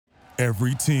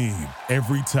Every team,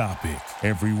 every topic,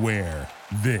 everywhere.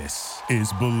 This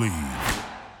is Believe.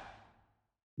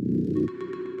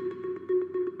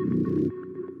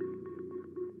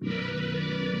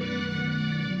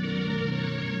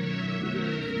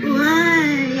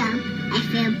 I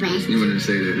feel blessed. You wouldn't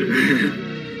say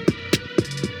that.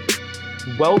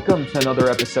 Welcome to another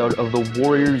episode of the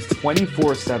Warriors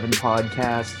 24/7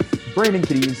 podcast. Brandon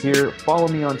Cadiz here. Follow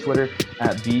me on Twitter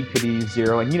at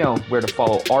bcadiz0. And you know where to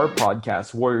follow our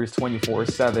podcast, Warriors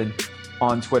 24/7,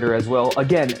 on Twitter as well.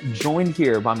 Again, joined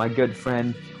here by my good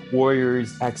friend,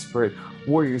 Warriors expert,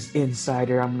 Warriors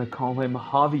insider. I'm going to call him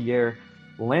Javier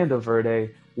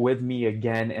Landaverde with me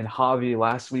again. And Javi,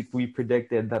 last week we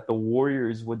predicted that the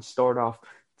Warriors would start off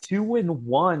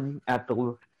 2-1 at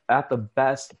the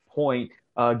best point.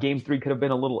 Game 3 could have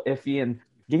been a little iffy, and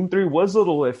Game 3 was a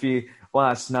little iffy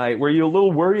last night. Were you a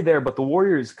little worried there? But the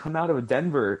Warriors come out of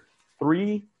Denver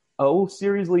 3-0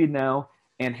 series lead now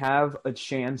and have a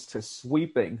chance to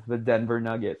sweeping the Denver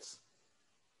Nuggets.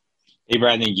 Hey,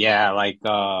 Brandon. Yeah,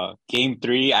 Game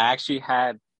 3, I actually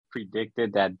had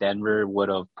predicted that Denver would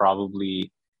have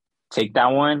probably take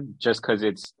that one just because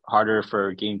it's harder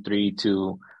for Game 3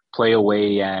 to play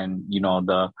away and, you know,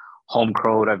 the home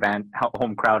crowd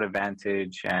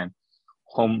advantage and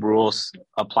home rules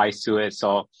applies to it.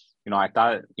 So, you know, I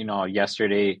thought, you know,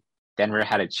 yesterday Denver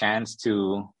had a chance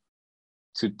to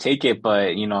take it,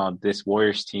 but, you know, this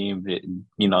Warriors team,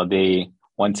 you know, they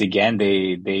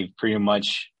pretty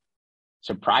much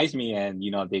surprised me and,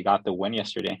 you know, they got the win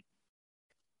yesterday.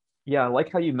 Yeah, I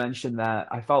like how you mentioned that.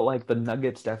 I felt like the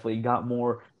Nuggets definitely got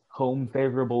more home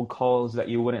favorable calls that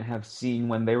you wouldn't have seen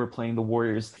when they were playing the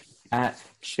Warriors at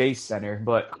Chase Center.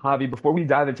 But Javi, before we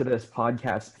dive into this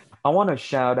podcast, I want to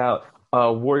shout out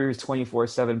Warriors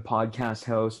 24/7 podcast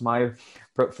host, my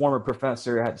former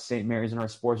professor at St. Mary's in our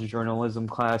sports journalism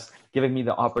class, giving me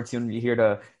the opportunity here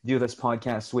to do this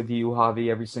podcast with you, Javi,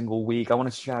 every single week. I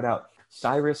want to shout out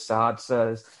Cyrus Saad.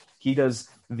 He does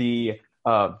the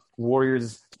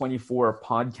Warriors 24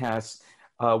 podcast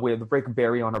with Rick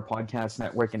Barry on our podcast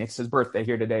network, and it's his birthday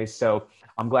here today. So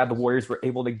I'm glad the Warriors were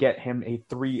able to get him a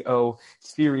 3-0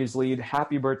 series lead.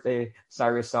 Happy birthday,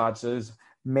 Cyrus Saad.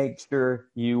 Make sure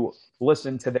you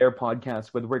listen to their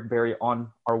podcast with Rick Barry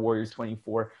on our Warriors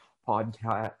 24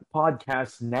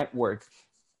 podcast network.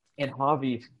 And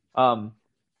Javi, I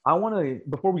want to,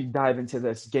 before we dive into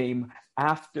this game,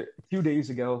 after 2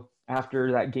 days ago,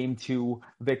 after that Game 2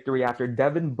 victory, after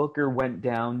Devin Booker went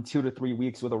down 2 to 3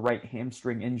 weeks with a right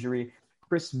hamstring injury,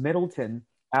 Chris Middleton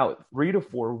out 3 to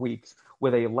 4 weeks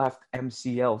with a left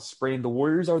MCL sprain. The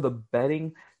Warriors are the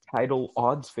betting title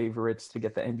odds favorites to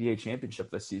get the NBA championship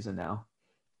this season now.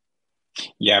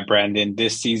 Yeah, Brandon,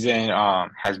 this season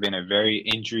has been a very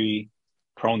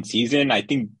injury-prone season. I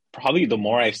think probably the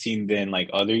more I've seen than like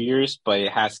other years, but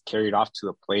it has carried off to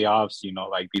the playoffs. You know,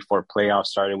 like before playoffs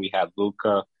started, we had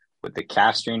Luka with the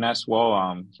calf strain as well.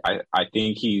 I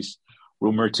think he's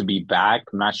rumored to be back.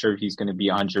 I'm not sure if he's going to be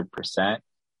 100%.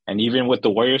 And even with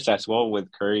the Warriors as well,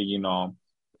 with Curry, you know,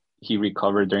 he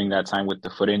recovered during that time with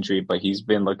the foot injury, but he's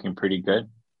been looking pretty good.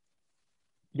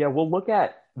 Yeah, we'll look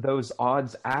at those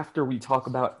odds after we talk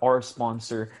about our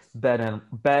sponsor,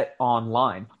 Bet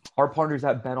Online. Our partners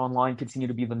at Bet Online continue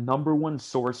to be the number one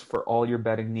source for all your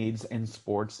betting needs and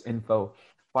sports info.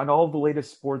 Find all of the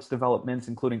latest sports developments,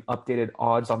 including updated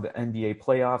odds on the NBA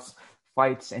playoffs,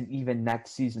 fights, and even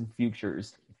next season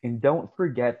futures. And don't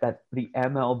forget that the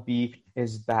MLB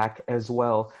is back as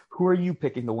well. Who are you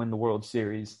picking to win the World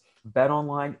Series?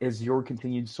 BetOnline is your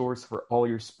continued source for all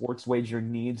your sports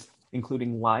wagering needs,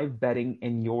 including live betting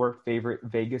in your favorite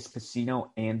Vegas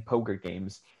casino and poker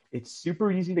games. It's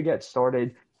super easy to get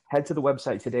started. Head to the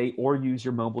website today or use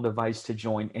your mobile device to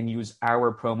join and use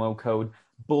our promo code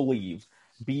BELIEVE.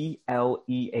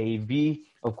 BLEAV.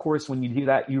 Of course, when you do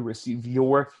that, you receive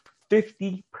your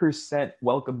 50%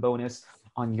 welcome bonus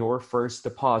on your first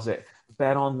deposit.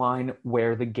 Bet online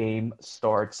where the game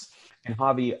starts. And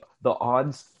Javi, the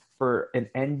odds for an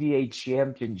NBA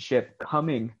championship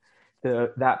coming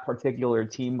to that particular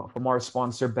team from our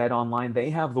sponsor, Bet Online, they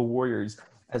have the Warriors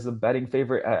as the betting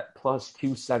favorite at plus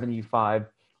 275,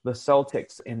 the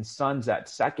Celtics and Suns at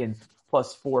second,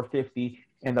 plus 450,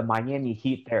 and the Miami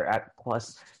Heat there at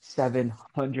plus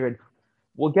 700.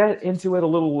 We'll get into it a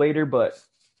little later, but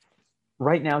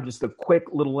right now, just a quick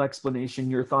little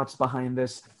explanation, your thoughts behind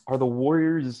this. Are the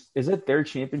Warriors, is it their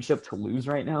championship to lose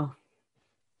right now?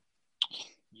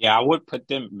 Yeah, I would put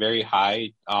them very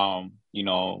high. You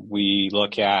know, we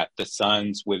look at the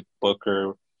Suns with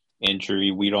Booker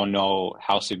injury. We don't know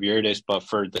how severe it is, but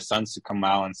for the Suns to come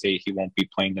out and say he won't be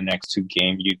playing the next two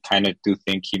games, you kind of do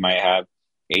think he might have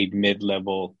a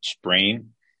mid-level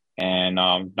sprain, and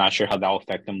not sure how that will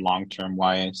affect him long-term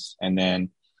wise. And then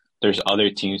there's other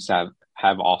teams that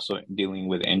have also dealing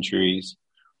with injuries.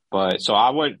 But so I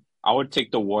would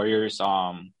take the Warriors.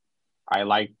 I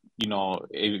like,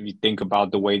 if you think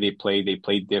about the way they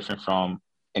play different from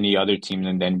any other team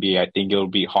in the NBA. I think it'll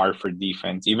be hard for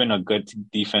defense. Even a good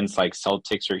defense like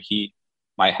Celtics or Heat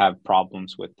might have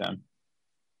problems with them.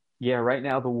 Yeah, right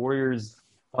now the Warriors,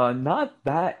 not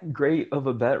that great of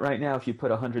a bet right now. If you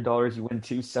put $100, you win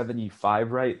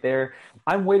 275 right there.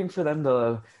 I'm waiting for them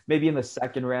to maybe in the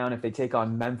second round if they take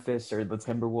on Memphis or the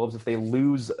Timberwolves. If they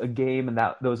lose a game and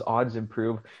that those odds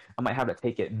improve, I might have to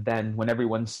take it then when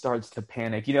everyone starts to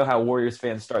panic. You know how Warriors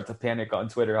fans start to panic on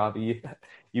Twitter, Avi.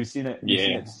 You've seen it.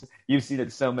 Yeah. You've seen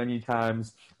it so many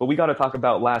times. But we got to talk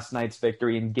about last night's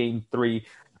victory in Game 3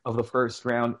 of the first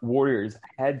round. Warriors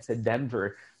head to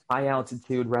Denver. High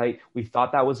altitude, right? We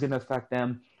thought that was going to affect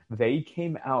them. They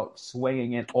came out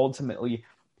swinging and ultimately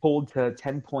pulled to a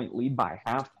 10-point lead by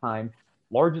halftime.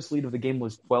 Largest lead of the game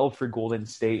was 12 for Golden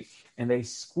State, and they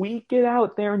squeak it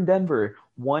out there in Denver,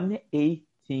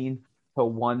 118 to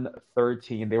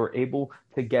 113. They were able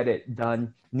to get it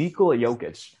done. Nikola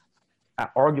Jokic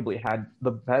arguably had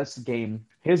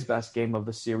his best game of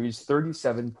the series,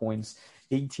 37 points,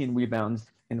 18 rebounds,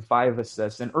 and 5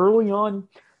 assists. And early on,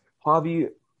 Javi,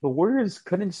 the Warriors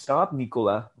couldn't stop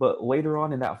Nikola, but later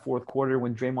on in that fourth quarter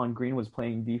when Draymond Green was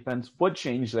playing defense, what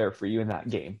changed there for you in that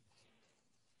game?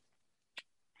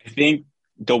 I think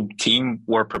the team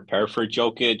were prepared for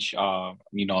Jokic.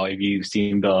 If you've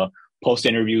seen the post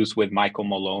interviews with Michael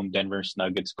Malone, Denver's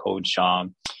Nuggets coach,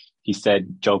 he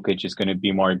said Jokic is going to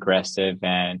be more aggressive,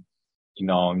 and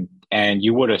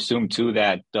you would assume too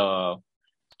that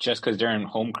just because they're in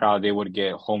home crowd, they would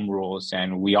get home rules.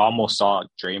 And we almost saw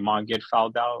Draymond get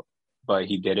fouled out, but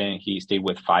he didn't. He stayed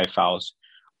with 5 fouls.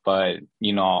 But,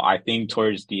 I think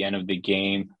towards the end of the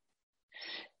game,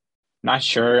 not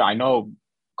sure. I know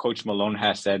Coach Malone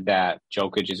has said that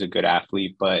Jokic is a good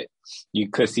athlete, but you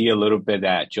could see a little bit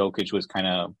that Jokic was kind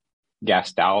of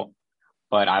gassed out.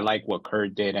 But I like what Kerr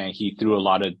did, and he threw a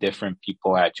lot of different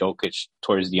people at Jokic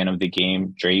towards the end of the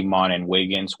game. Draymond and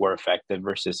Wiggins were effective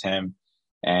versus him.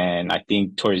 And I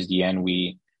think towards the end,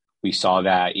 we saw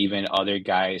that even other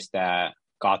guys that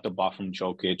got the ball from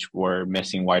Jokic were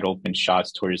missing wide open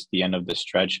shots towards the end of the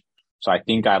stretch. So I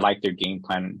think I like their game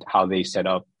plan, how they set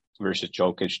up versus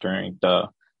Jokic during the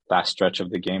last stretch of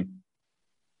the game.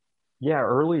 Yeah,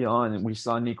 early on, we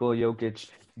saw Nikola Jokic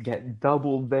get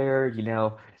doubled there.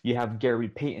 You have Gary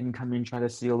Payton coming trying to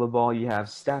steal the ball. You have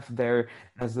Steph there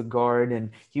as the guard,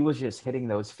 and he was just hitting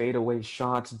those fadeaway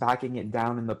shots, backing it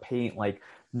down in the paint like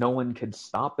no one could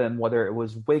stop him, whether it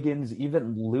was Wiggins,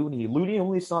 even Looney. Looney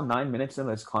only saw 9 minutes in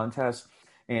this contest,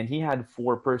 and he had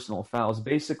 4 personal fouls.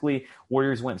 Basically,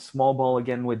 Warriors went small ball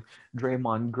again with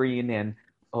Draymond Green, and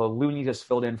Looney just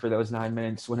filled in for those 9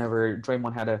 minutes whenever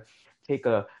Draymond had to take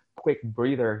a quick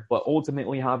breather. But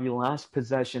ultimately, Javi, last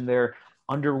possession there,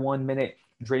 under 1 minute,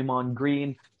 Draymond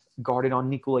Green guarded on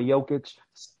Nikola Jokic,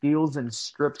 steals and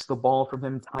strips the ball from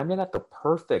him, timed it at the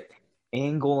perfect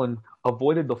angle and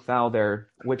avoided the foul there,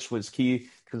 which was key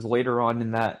because later on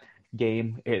in that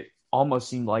game, it almost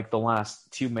seemed like the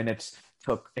last 2 minutes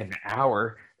took an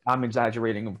hour. I'm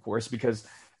exaggerating, of course, because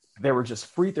there were just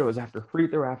free throws after free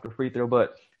throw after free throw,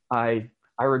 but I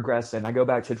regress and I go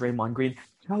back to Draymond Green.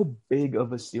 How big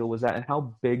of a steal was that, and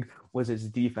how big was his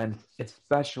defense,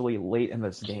 especially late in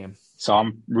this game? So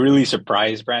I'm really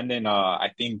surprised, Brandon.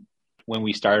 I think when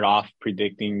we started off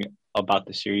predicting about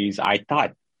the series, I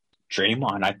thought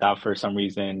for some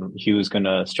reason he was going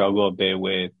to struggle a bit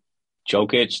with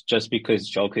Jokic, just because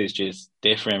Jokic is just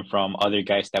different from other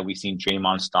guys that we've seen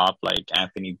Draymond stop, like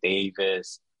Anthony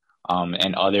Davis,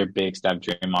 and other bigs that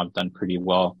Draymond done pretty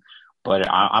well. But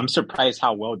I'm surprised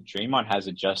how well Draymond has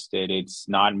adjusted. It's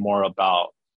not more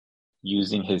about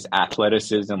using his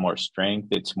athleticism or strength.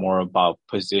 It's more about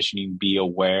positioning, be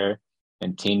aware,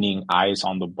 maintaining eyes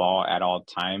on the ball at all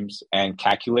times, and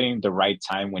calculating the right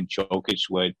time when Jokic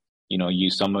would,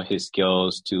 use some of his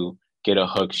skills to get a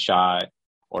hook shot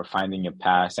or finding a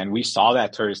pass. And we saw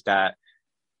that towards that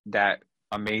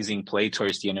amazing play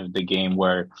towards the end of the game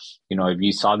where, if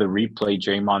you saw the replay,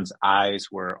 Draymond's eyes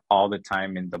were all the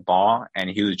time in the ball, and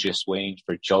he was just waiting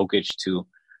for Jokic to,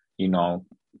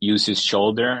 use his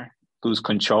shoulder, lose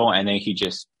control, and then he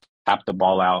just tapped the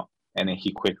ball out, and then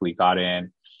he quickly got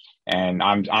in. And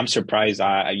I'm surprised,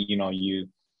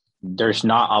 there's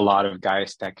not a lot of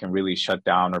guys that can really shut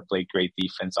down or play great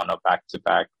defense on a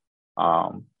back-to-back,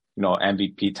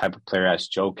 MVP type of player as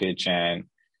Jokic. And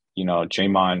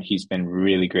Draymond, he's been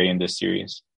really great in this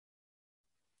series.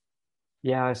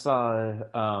 Yeah, I saw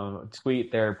a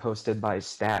tweet there posted by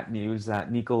Stat News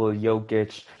that Nikola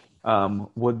Jokic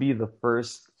would be the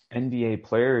first NBA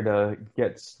player to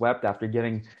get swept after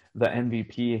getting the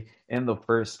MVP in the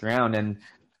first round. And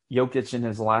Jokic in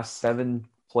his last seven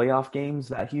playoff games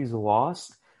that he's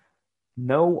lost,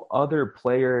 no other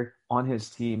player on his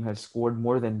team has scored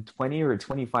more than 20 or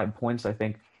 25 points, I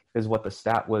think, is what the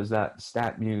stat was that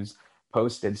Stat News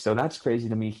posted. So that's crazy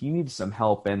to me. He needs some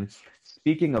help. And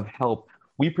speaking of help,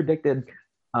 we predicted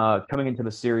coming into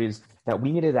the series that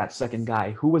we needed that second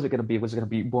guy. Who was it going to be? Was it going to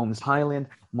be Bones Highland,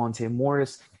 Monte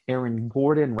Morris, Aaron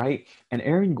Gordon, right? And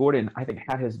Aaron Gordon, I think,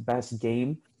 had his best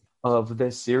game of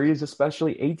this series,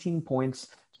 especially 18 points,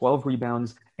 12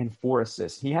 rebounds, and 4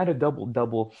 assists. He had a double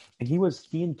double, and he was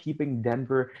key in keeping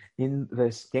Denver in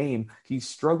this game. He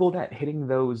struggled at hitting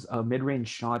those mid range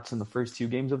shots in the first two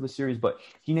games of the series, but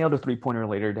he nailed a 3 pointer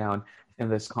later down in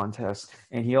this contest.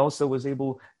 And he also was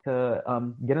able to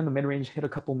get in the mid range, hit a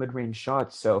couple mid range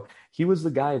shots. So he was the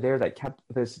guy there that kept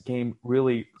this game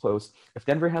really close. If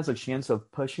Denver has a chance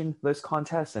of pushing this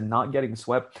contest and not getting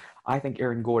swept, I think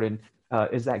Aaron Gordon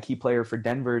is that key player for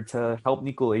Denver to help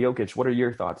Nikola Jokic. What are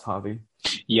your thoughts, Javi?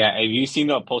 Yeah, have you seen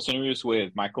the post interviews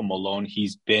with Michael Malone?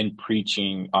 He's been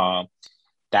preaching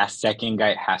that second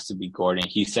guy has to be Gordon.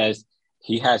 He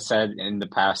has said in the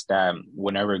past that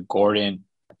whenever Gordon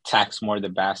attacks more the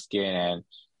basket and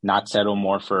not settle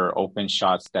more for open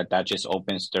shots, that just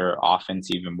opens their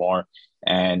offense even more.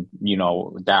 And,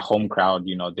 that home crowd,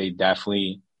 they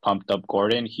definitely pumped up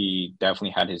Gordon. He definitely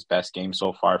had his best game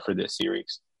so far for this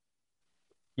series.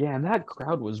 Yeah, and that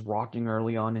crowd was rocking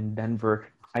early on in Denver.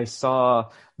 I saw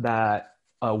that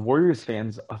Warriors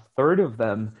fans, a third of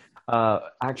them,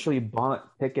 actually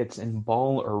bought tickets in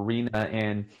Ball Arena.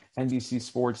 And NBC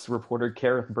Sports reporter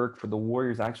Kareth Burke for the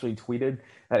Warriors actually tweeted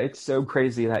that it's so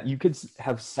crazy that you could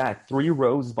have sat 3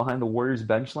 rows behind the Warriors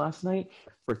bench last night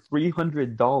for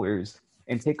 $300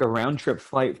 and take a round trip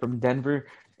flight from Denver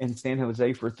and San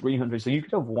Jose for 300. So you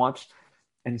could have watched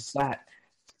and sat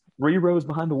 3 rows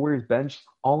behind the Warriors bench,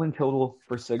 all in total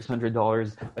for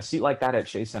 $600. A seat like that at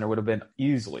Chase Center would have been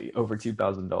easily over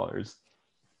 $2,000.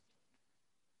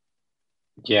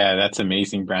 Yeah, that's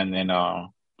amazing, Brandon.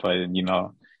 But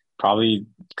probably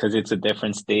because it's a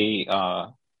different state,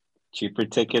 cheaper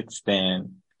tickets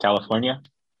than California.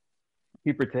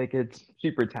 Cheaper tickets,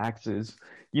 cheaper taxes.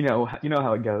 You know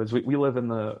how it goes. We live in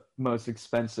the most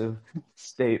expensive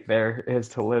state there is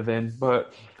to live in,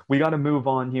 but we got to move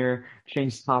on here,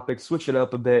 change topics, switch it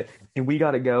up a bit, and we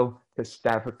got to go to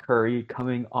Steph Curry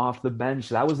coming off the bench.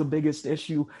 That was the biggest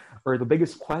issue or the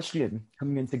biggest question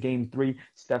coming into game three.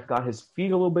 Steph got his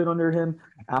feet a little bit under him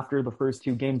after the first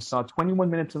two games, saw 21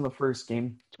 minutes in the first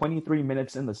game, 23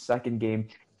 minutes in the second game,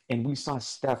 and we saw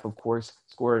Steph, of course,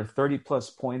 score 30 plus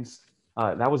points.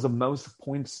 That was the most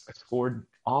points scored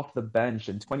off the bench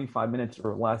in 25 minutes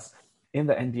or less in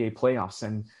the NBA playoffs.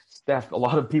 And Steph, a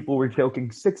lot of people were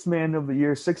joking, six man of the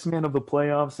year, six man of the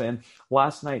playoffs. And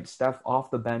last night, Steph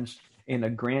off the bench in a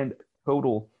grand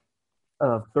total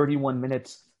of 31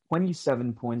 minutes,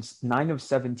 27 points, 9 of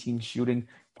 17 shooting,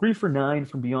 3 for 9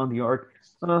 from beyond the arc.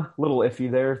 A little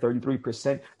iffy there,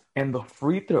 33%. And the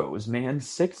free throws, man,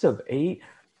 6 of 8.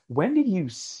 When did you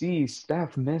see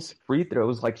Steph miss free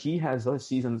throws like he has this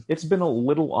season? It's been a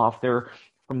little off there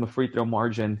from the free throw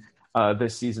margin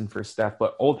this season for Steph,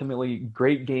 but ultimately,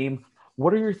 great game.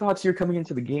 What are your thoughts here coming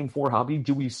into the game four, Hobby?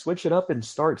 Do we switch it up and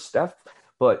start Steph?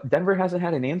 But Denver hasn't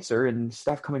had an answer, and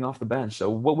Steph coming off the bench. So,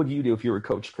 what would you do if you were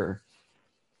Coach Kerr?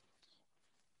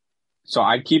 So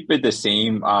I keep it the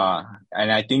same.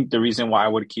 And I think the reason why I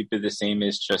would keep it the same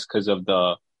is just because of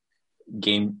the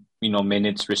game,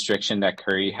 minutes restriction that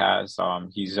Curry has.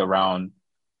 He's around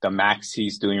the max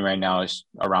he's doing right now is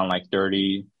around like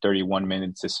 30, 31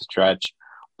 minutes is a stretch.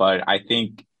 But I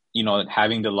think,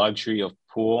 having the luxury of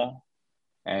Poole,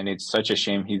 and it's such a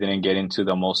shame he didn't get into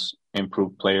the most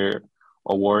improved player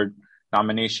award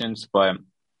nominations, but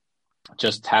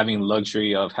just having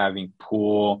luxury of having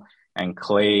Poole and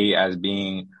Clay as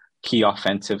being key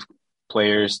offensive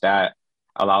players that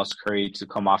allows Curry to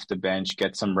come off the bench,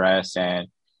 get some rest, and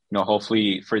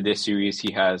hopefully for this series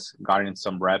he has gotten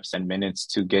some reps and minutes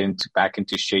to get back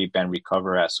into shape and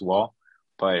recover as well.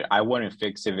 But I wouldn't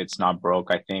fix if it's not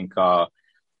broke. I think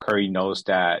Curry knows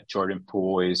that Jordan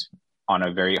Poole is on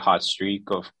a very hot streak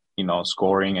of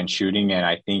scoring and shooting, and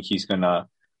I think he's gonna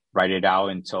ride it out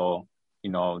until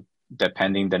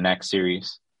depending the next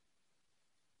series.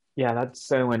 Yeah, that's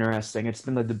so interesting. It's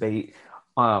been the debate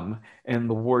in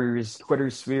the Warriors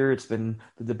Twitter sphere. It's been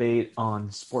the debate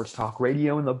on sports talk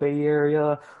radio in the Bay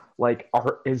Area. Like,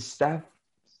 is Steph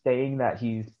saying that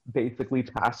he's basically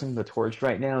passing the torch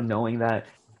right now, knowing that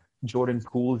Jordan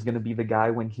Poole is going to be the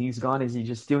guy when he's gone? Is he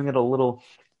just doing it a little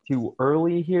too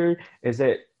early here? Is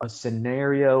it a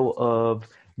scenario of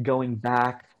going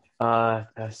back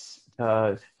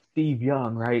Steve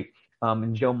Young, right?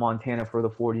 And Joe Montana for the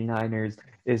 49ers?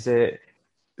 Is it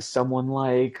someone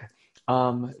like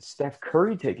Steph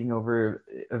Curry taking over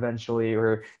eventually,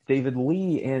 or David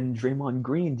Lee and Draymond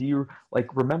Green? Do you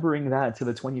like remembering that to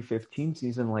the 2015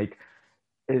 season? Like,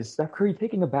 is Steph Curry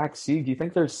taking a back seat? Do you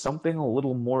think there's something a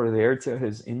little more there to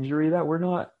his injury that we're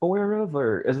not aware of,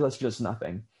 or is this just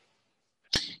nothing?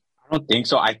 I don't think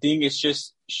so. I think it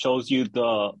just shows you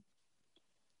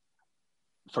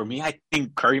for me, I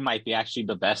think Curry might be actually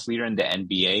the best leader in the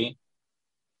NBA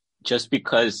just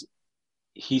because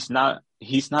he's not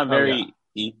very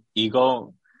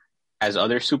ego as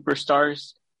other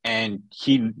superstars, and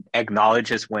he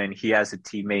acknowledges when he has a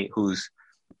teammate who's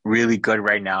really good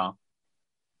right now,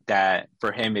 that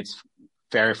for him it's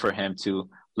fair for him to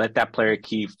let that player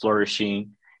keep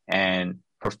flourishing and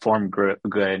perform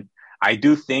good. I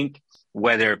do think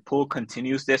whether Poole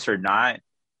continues this or not,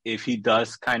 if he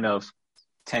does kind of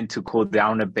tend to cool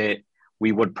down a bit,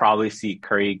 we would probably see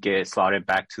Curry get slotted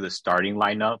back to the starting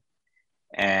lineup.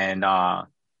 And I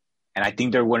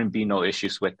think there wouldn't be no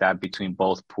issues with that between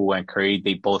both Poole and Curry.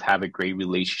 They both have a great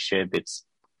relationship. It's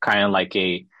kind of like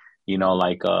a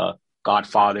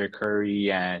godfather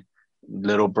Curry and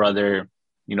little brother.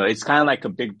 It's kind of like a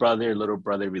big brother, little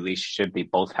brother relationship they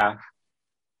both have.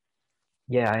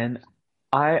 Yeah, and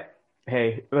I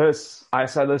said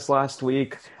this last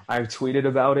week. I tweeted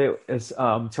about it as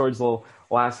towards the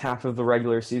last half of the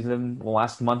regular season, the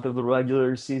last month of the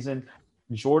regular season.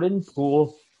 Jordan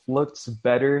Poole looks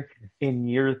better in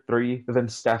year 3 than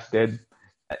Steph did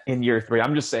in year 3.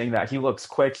 I'm just saying that. He looks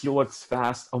quick. He looks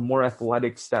fast. A more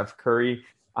athletic Steph Curry.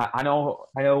 I know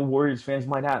Warriors fans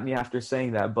might at me after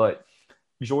saying that, but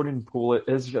Jordan Poole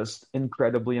is just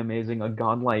incredibly amazing, a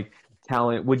godlike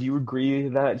talent. Would you agree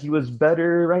that he was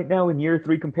better right now in year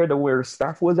 3 compared to where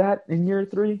Steph was at in year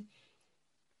 3?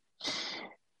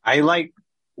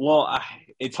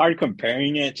 It's hard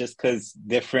comparing it just because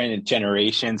different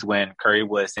generations. When Curry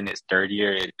was in his third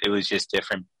year, it was just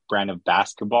different brand of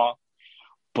basketball.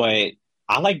 But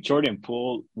I like Jordan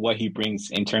Poole, what he brings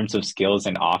in terms of skills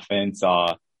and offense.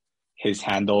 His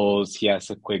handles, he has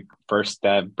a quick first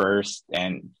step burst,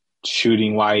 and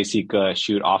shooting wise, he could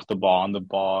shoot off the ball, on the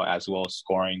ball, as well as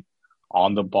scoring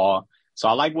on the ball. So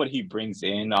I like what he brings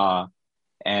in.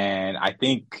 And I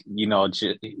think,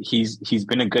 he's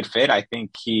been a good fit. I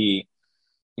think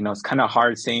it's kind of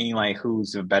hard saying like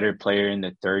who's a better player in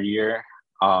the third year.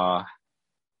 But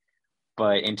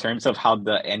in terms of how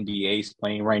the NBA is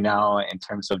playing right now, in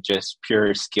terms of just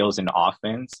pure skills and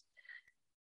offense,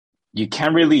 you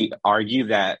can't really argue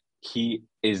that he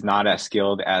is not as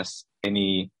skilled as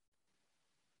any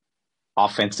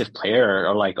offensive player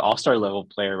or like all-star level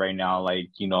player right now. Like,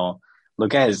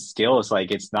 look at his skills. Like,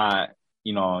 it's not,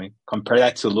 compare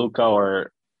that to Luka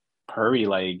or Curry.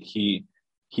 Like,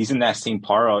 he's in that same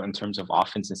par in terms of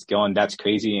offense and skill, and that's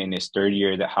crazy in his third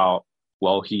year that how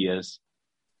well he is.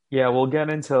 Yeah, we'll get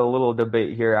into a little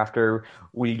debate here after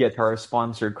we get to our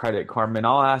sponsor, Credit Karma. And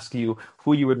I'll ask you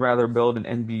who you would rather build an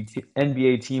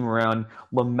NBA team around,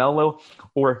 LaMelo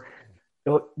or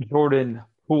Jordan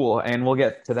Poole. And we'll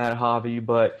get to that, Javi.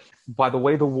 But by the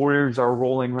way the Warriors are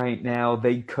rolling right now,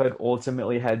 they could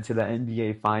ultimately head to the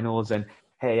NBA Finals. And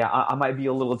hey, I might be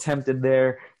a little tempted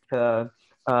there to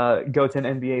go to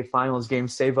an NBA Finals game,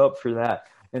 save up for that.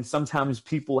 And sometimes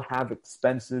people have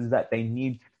expenses that they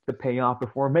need to pay off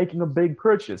before making a big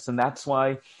purchase. And that's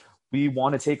why we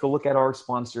want to take a look at our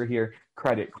sponsor here,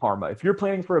 Credit Karma. If you're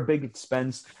planning for a big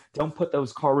expense, don't put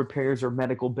those car repairs or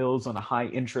medical bills on a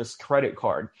high-interest credit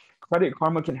card. Credit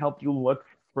Karma can help you look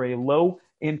for a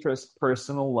low-interest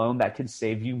personal loan that can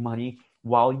save you money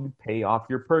while you pay off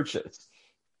your purchase.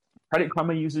 Credit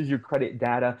Karma uses your credit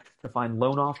data to find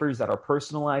loan offers that are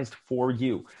personalized for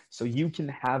you, so you can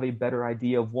have a better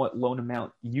idea of what loan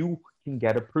amount you can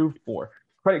get approved for.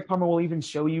 Credit Karma will even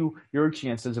show you your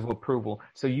chances of approval,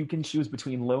 so you can choose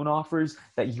between loan offers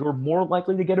that you're more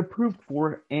likely to get approved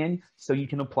for, and so you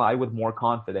can apply with more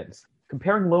confidence.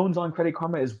 Comparing loans on Credit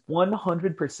Karma is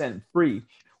 100% free,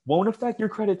 won't affect your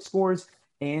credit scores,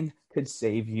 and could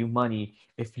save you money.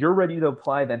 If you're ready to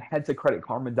apply, then head to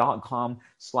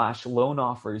creditkarma.com/loan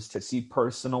offers to see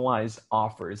personalized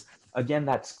offers. Again,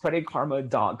 that's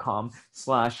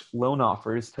creditkarma.com/loan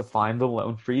offers to find the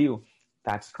loan for you.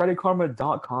 That's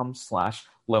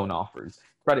creditkarma.com/loan offers.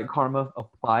 Credit Karma,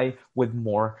 apply with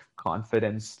more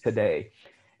confidence today.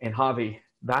 And Javi,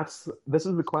 this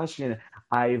is the question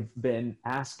I've been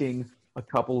asking a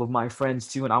couple of my friends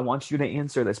too, and I want you to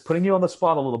answer this, putting you on the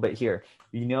spot a little bit here.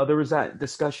 There was that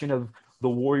discussion of the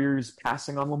Warriors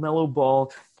passing on LaMelo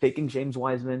Ball, taking James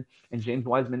Wiseman, and James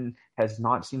Wiseman has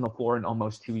not seen the floor in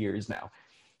almost 2 years now,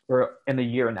 or in a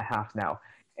year and a half now.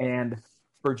 And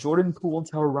for Jordan Poole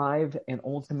to arrive and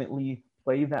ultimately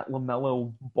play that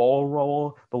LaMelo Ball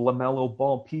role, the LaMelo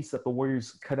Ball piece that the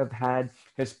Warriors could have had,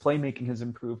 his playmaking has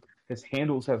improved, his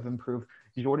handles have improved.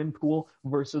 Jordan Poole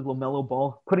versus LaMelo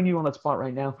Ball, putting you on the spot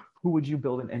right now, who would you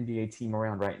build an NBA team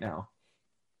around right now?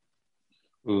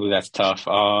 Ooh, that's tough.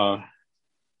 I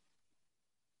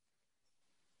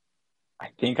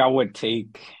think I would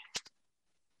take.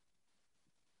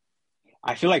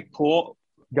 I feel like Poole.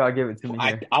 Gotta give it to me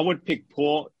here. I would pick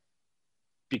Poole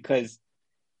because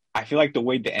I feel like the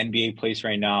way the NBA plays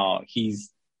right now, he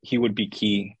would be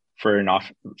key for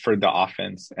the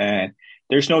offense. And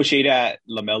there's no shade at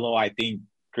LaMelo. I think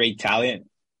great talent.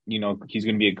 He's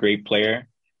going to be a great player.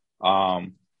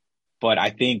 But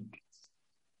I think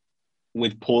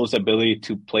with Poole's ability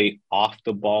to play off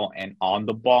the ball and on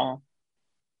the ball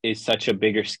is such a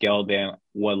bigger scale than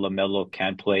what LaMelo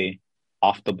can play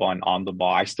off the ball and on the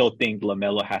ball. I still think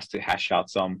LaMelo has to hash out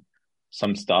some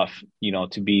stuff,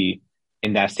 to be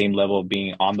in that same level of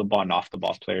being on the ball and off the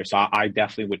ball player. So I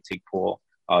definitely would take Poole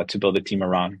to build a team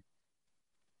around.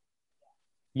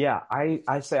 Yeah,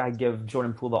 I say I give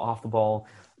Jordan Poole the off the ball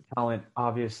talent,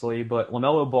 obviously, but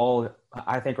LaMelo Ball,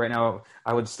 I think right now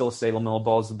I would still say LaMelo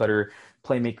Ball is the better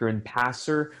playmaker and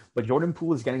passer, but Jordan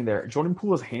Poole is getting there. Jordan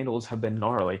Poole's handles have been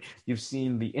gnarly. You've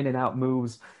seen the in and out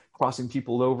moves, crossing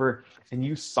people over, and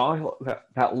you saw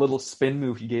that little spin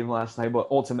move he gave last night, but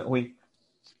ultimately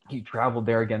he traveled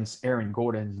there against Aaron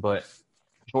Gordon. But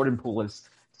Jordan Poole is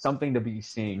something to be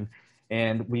seen,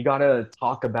 and we got to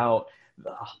talk about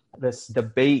this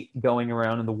debate going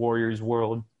around in the Warriors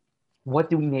world. What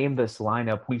do we name this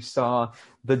lineup? We saw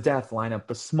the death lineup,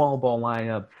 the small ball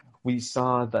lineup. We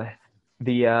saw the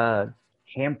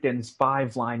Hamptons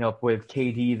 5 lineup with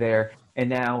KD there, and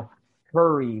now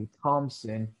Curry,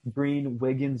 Thompson, Green,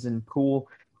 Wiggins, and Poole.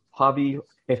 Javi,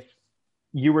 if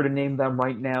you were to name them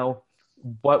right now,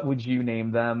 what would you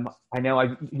name them? I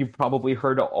know you've probably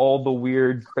heard of all the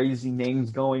weird, crazy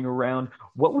names going around.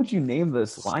 What would you name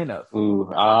this lineup?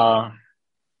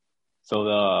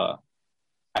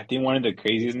 I think one of the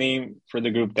craziest names for the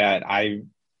group that I've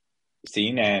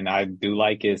seen and I do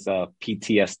like is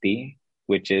PTSD,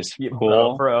 which is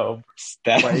Poole, bro.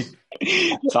 Steph,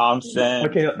 Thompson.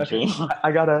 Okay,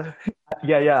 I gotta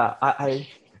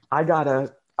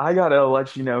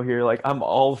let you know here. Like, I'm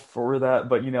all for that,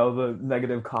 but the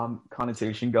negative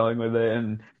connotation going with it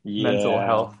and mental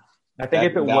health. I think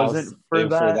if it wasn't for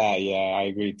that, yeah, I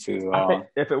agree too. I think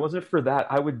if it wasn't for that,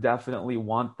 I would definitely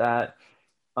want that.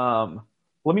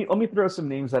 Let me throw some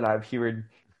names that I've heard.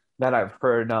 Death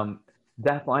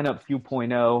Lineup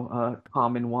 2.0,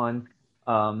 common one.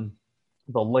 The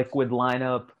Liquid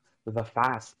lineup, the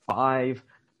Fast Five.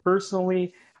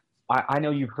 Personally, I know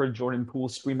you've heard Jordan Poole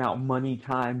scream out money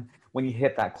time when he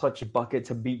hit that clutch bucket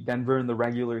to beat Denver in the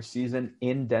regular season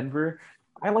in Denver.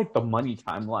 I like the money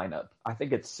time lineup. I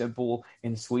think it's simple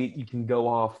and sweet. You can go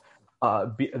off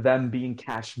them being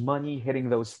cash money, hitting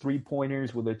those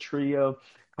 3-pointers with a trio,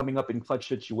 coming up in clutch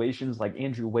situations like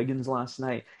Andrew Wiggins last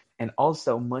night. And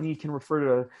also, money can refer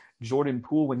to Jordan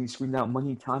Poole when he screamed out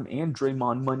money time and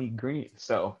Draymond Money Green.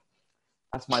 So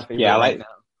that's my favorite right now.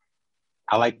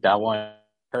 I like that one.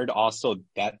 Heard also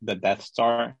that the Death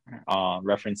Star,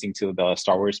 referencing to the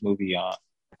Star Wars movie,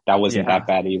 that wasn't that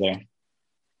bad either.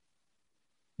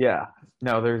 Yeah,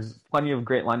 no, there's plenty of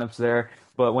great lineups there.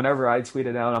 But whenever I tweet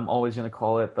it out, I'm always going to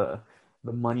call it the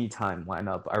money time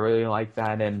lineup. I really like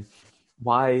that. And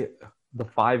why the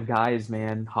 5 guys,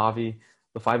 man, Javi,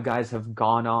 the 5 guys have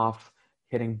gone off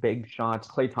hitting big shots.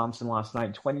 Klay Thompson last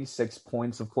night, 26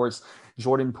 points. Of course,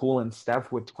 Jordan Poole and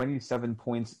Steph with 27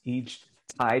 points each,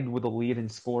 tied with a lead in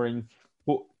scoring.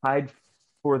 Tied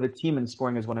for the team in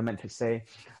scoring is what I meant to say.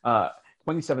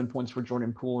 27 points for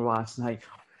Jordan Poole last night.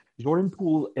 Jordan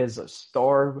Poole is a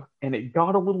star, and it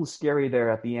got a little scary there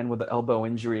at the end with the elbow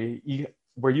injury.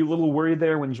 Were you a little worried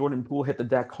there when Jordan Poole hit the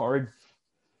deck hard?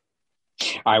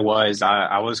 I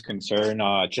was concerned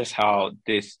just how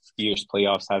this year's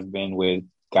playoffs has been with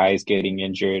guys getting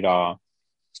injured. I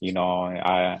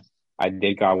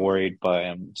did got worried,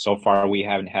 but so far we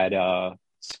haven't had a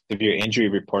severe injury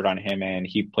report on him, and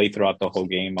he played throughout the whole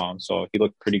game. So he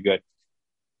looked pretty good.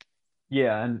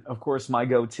 Yeah, and of course my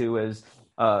go-to is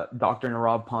Dr.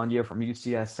 Nirav Pandya from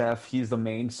UCSF. He's the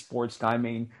main sports guy,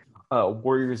 main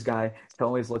Warriors guy to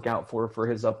always look out for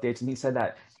his updates. And he said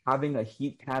that having a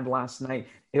heat pad last night,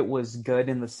 it was good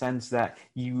in the sense that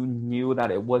you knew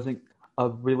that it wasn't a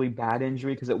really bad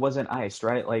injury because it wasn't iced,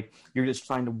 right? Like you're just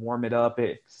trying to warm it up.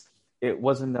 It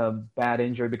wasn't a bad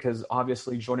injury because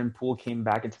obviously Jordan Poole came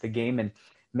back into the game, and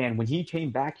man, when he came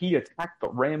back, he attacked the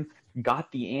rim,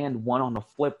 got the and one on a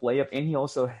flip layup, and he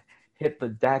also hit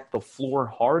the floor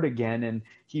hard again, and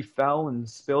he fell and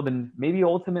spilled, and maybe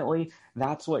ultimately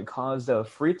that's what caused a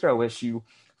free throw issue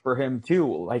for him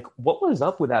too. Like, what was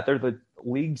up with that? They're the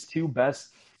league's two best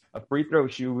free throw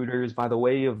shooters by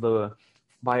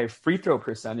a free throw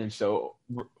percentage. So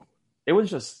it was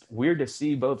just weird to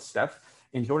see both Steph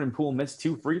and Jordan Poole miss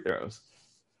two free throws.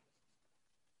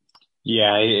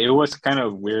 Yeah, it was kind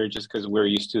of weird just because we're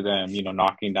used to them,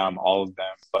 knocking down all of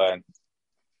them. But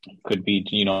it could be,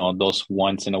 those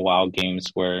once in a while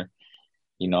games where,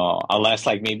 unless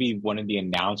like maybe one of the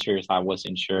announcers, I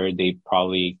wasn't sure, they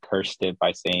probably cursed it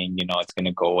by saying, it's going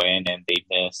to go in and they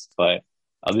missed. But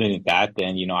other than that,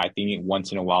 then, I think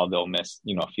once in a while they'll miss,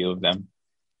 a few of them.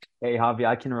 Hey, Javi,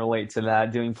 I can relate to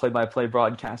that. Doing play-by-play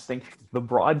broadcasting, the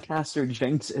broadcaster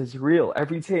jinx is real.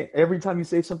 Every time you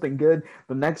say something good,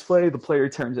 the next play, the player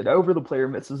turns it over, the player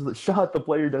misses the shot, the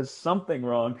player does something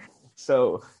wrong.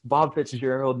 So Bob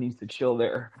Fitzgerald needs to chill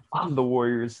there on the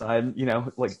Warriors side,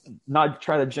 like not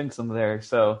try to jinx them there.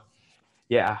 So,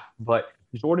 yeah, but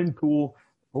Jordan Poole,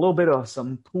 a little bit of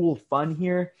some Poole fun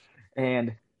here.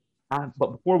 But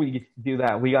before we do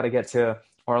that, we got to get to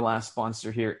our last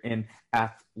sponsor here in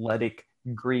Athletic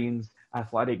Greens.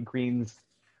 Athletic Greens,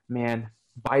 man,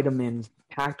 vitamins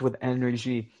packed with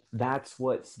energy. That's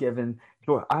what's given.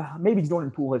 Maybe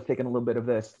Jordan Poole has taken a little bit of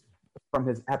this from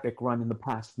his epic run in the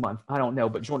past month. I don't know,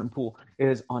 but Jordan Poole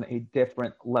is on a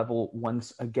different level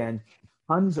once again.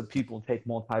 Tons of people take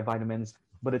multivitamins,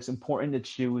 but it's important to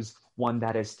choose one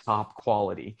that is top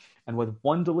quality. And with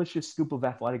one delicious scoop of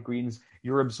Athletic Greens,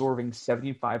 you're absorbing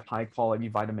 75 high-quality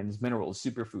vitamins, minerals,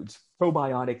 superfoods,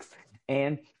 probiotics,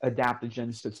 and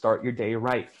adaptogens to start your day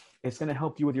right. It's going to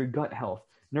help you with your gut health,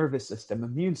 nervous system,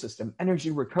 immune system,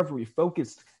 energy recovery,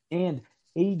 focus, and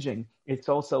aging. It's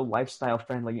also lifestyle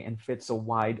friendly and fits a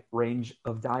wide range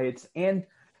of diets. And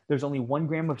there's only 1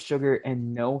 gram of sugar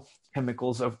and no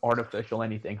chemicals of artificial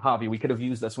anything. Javi, we could have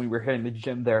used this when we were hitting the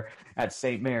gym there at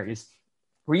St. Mary's.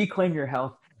 Reclaim your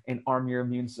health and arm your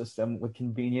immune system with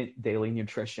convenient daily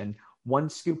nutrition. 1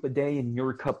 scoop a day in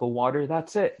your cup of water.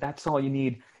 That's it. That's all you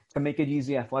need. To make it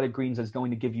easy, Athletic Greens is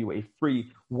going to give you a free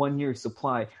 1-year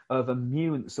supply of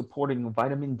immune-supporting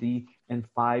vitamin D and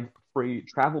 5 free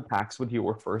travel packs with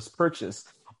your first purchase.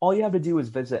 All you have to do is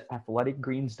visit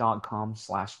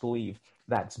athleticgreens.com/believe.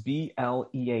 That's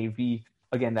BLEAV.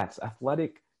 Again, that's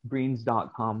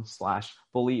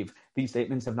athleticgreens.com/believe. These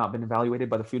statements have not been evaluated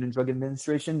by the Food and Drug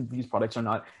Administration. These products are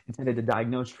not intended to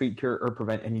diagnose, treat, cure, or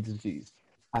prevent any disease.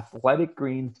 Athletic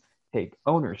Greens take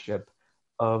ownership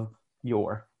of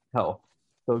your health.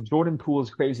 So Jordan Poole's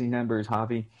crazy numbers,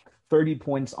 Javi. 30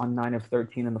 points on 9 of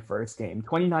 13 in the first game.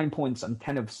 29 points on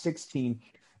 10 of 16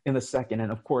 in the second.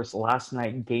 And, of course, last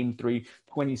night, Game 3,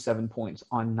 27 points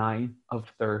on 9 of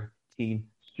 13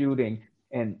 shooting.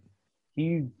 And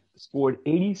he scored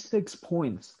 86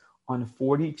 points on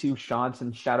 42 shots.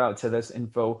 And shout out to this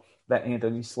info that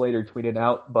Anthony Slater tweeted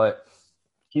out. But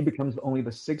he becomes only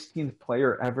the 16th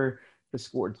player ever to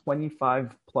score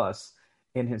 25-plus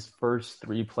in his first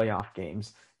 3 playoff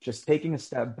games. Just taking a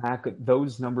step back,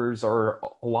 those numbers are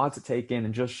a lot to take in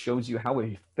and just shows you how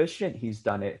efficient he's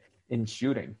done it in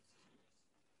shooting.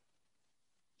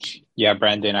 Yeah,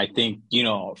 Brandon, I think,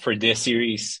 for this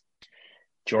series,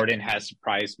 Jordan has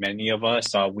surprised many of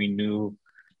us. We knew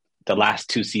the last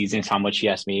 2 seasons how much he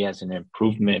has made as an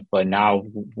improvement, but now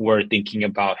we're thinking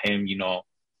about him,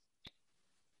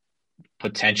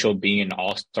 potential being an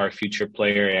all-star future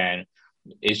player, and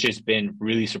it's just been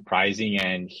really surprising,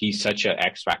 and he's such an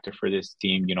X factor for this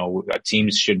team.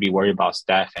 Teams should be worried about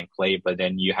Steph and Clay, but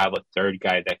then you have a third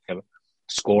guy that can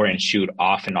score and shoot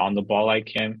off and on the ball like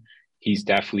him. He's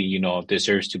definitely,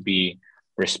 deserves to be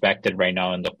respected right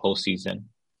now in the postseason.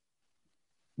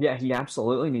 Yeah, he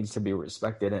absolutely needs to be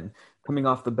respected. And coming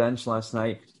off the bench last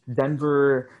night,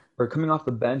 coming off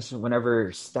the bench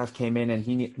whenever Steph came in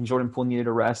and Jordan Poole needed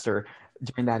a rest or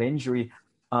during that injury,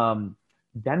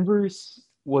 Denver's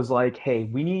was like, hey,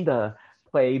 we need to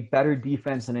play better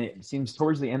defense. And it seems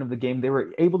towards the end of the game, they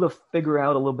were able to figure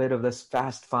out a little bit of this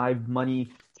fast 5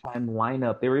 money time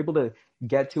lineup. They were able to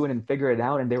get to it and figure it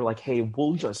out. And they were like, hey,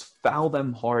 we'll just foul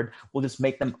them hard. We'll just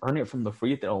make them earn it from the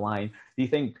free throw line. Do you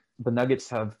think the Nuggets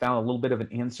have found a little bit of an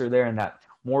answer there, and that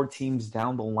more teams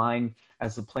down the line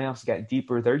as the playoffs get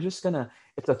deeper, they're just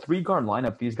it's a 3-guard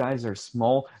lineup. These guys are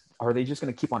small. are they just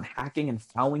going to keep on hacking and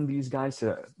fouling these guys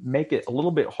to make it a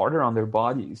little bit harder on their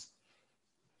bodies?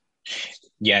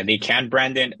 Yeah, they can,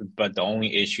 Brandon, but the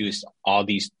only issue is all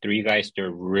these three guys, they're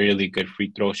really good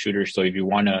free throw shooters. So if you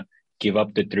want to give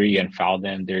up the three and foul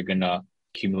them, they're going to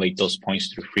accumulate those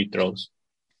points through free throws.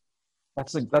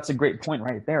 That's a great point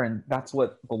right there, and that's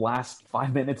what the last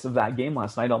 5 minutes of that game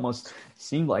last night almost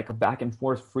seemed like, a back and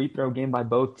forth free throw game by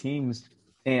both teams.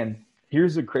 And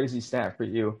here's a crazy stat for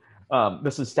you.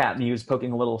 This is Stat News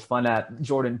poking a little fun at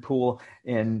Jordan Poole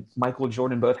and Michael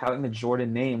Jordan both having the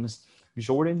Jordan names.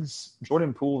 Jordan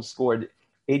Poole scored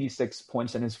 86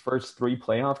 points in his first 3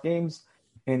 playoff games,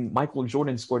 and Michael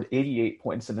Jordan scored 88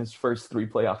 points in his first 3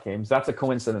 playoff games. That's a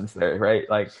coincidence there, right?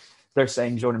 Like, they're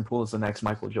saying Jordan Poole is the next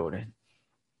Michael Jordan.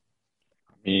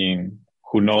 I mean,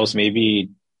 who knows?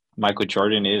 Maybe Michael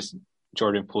Jordan is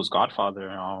Jordan Poole's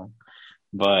godfather.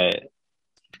 But,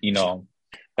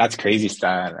 that's crazy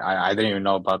stat. I didn't even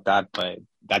know about that, but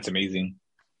that's amazing.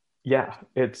 Yeah,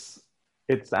 it's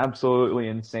absolutely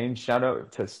insane. Shout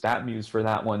out to StatMuse for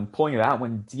that one, pulling that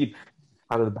one deep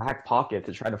out of the back pocket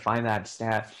to try to find that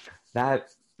stat.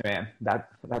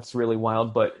 That's really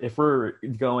wild. But if we're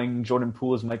going Jordan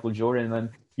Poole as Michael Jordan, then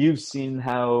you've seen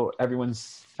how everyone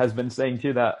has been saying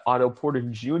too that Otto Porter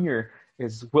Jr.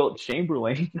 is Wilt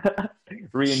Chamberlain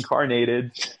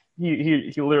reincarnated.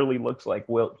 He literally looks like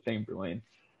Wilt Chamberlain.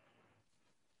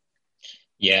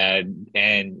 Yeah,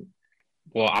 and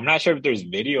well, I'm not sure if there's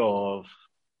video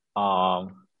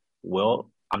of Wilt.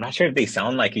 I'm not sure if they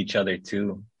sound like each other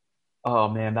too. Oh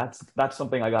man, that's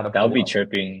something I gotta. That would be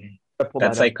tripping.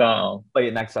 That's like play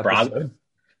it next episode.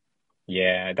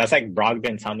 Yeah, that's like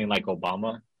Brogdon sounding like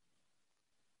Obama.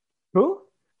 Who?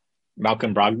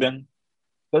 Malcolm Brogdon.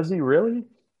 Does he really?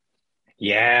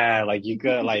 Yeah, like you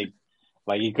could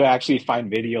you could actually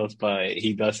find videos, but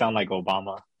he does sound like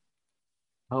Obama.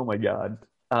 Oh my God.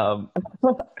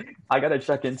 I gotta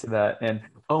check into that. And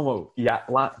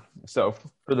so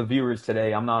for the viewers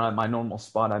today, I'm not at my normal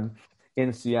spot. I'm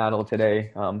in Seattle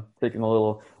today, taking a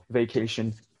little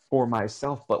vacation for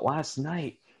myself. But last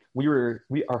night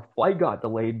our flight got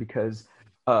delayed because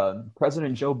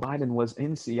President Joe Biden was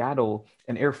in Seattle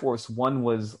and Air Force One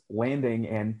was landing,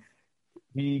 and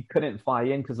we couldn't fly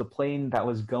in because the plane that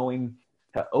was going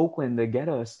to Oakland to get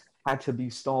us had to be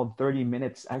stalled 30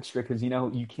 minutes extra because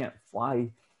you can't fly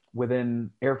within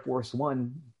Air Force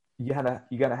One. You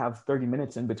gotta have 30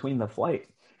 minutes in between the flight.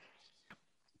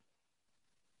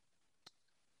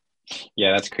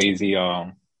 Yeah, that's crazy.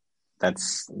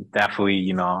 That's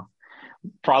definitely,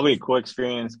 probably a cool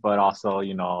experience, but also,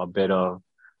 a bit of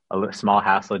a small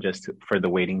hassle just for the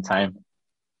waiting time.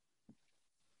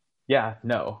 Yeah,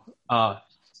 no.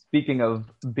 Speaking of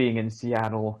being in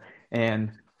Seattle,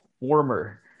 and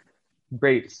former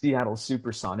great Seattle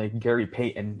Supersonic Gary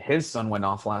Payton, his son went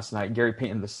off last night. Gary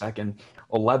Payton II,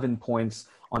 11 points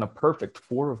on a perfect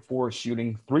 4 of 4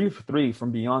 shooting, 3 of 3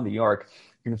 from beyond the arc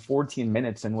in 14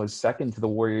 minutes, and was second to the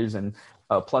Warriors and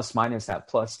plus minus at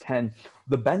plus 10.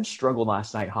 The bench struggled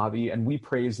last night, Javi, and we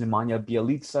praised Nemanja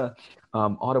Bjelica,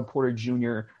 Otto Porter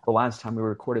Jr. the last time we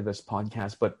recorded this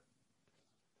podcast. But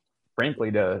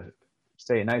frankly, to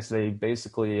say it nice, they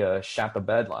basically shat the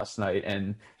bed last night,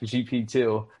 and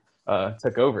GP2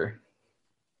 took over.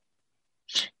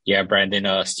 Yeah,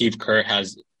 Brandon, Steve Kerr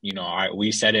has,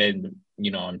 we said it,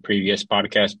 on previous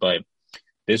podcasts, but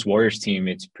this Warriors team,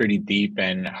 it's pretty deep,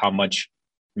 and how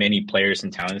many players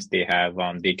and talents they have.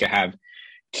 They could have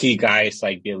key guys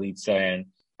like Bjelica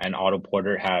and Otto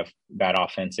Porter have bad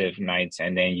offensive nights.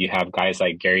 And then you have guys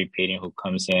like Gary Payton who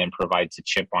comes in and provides a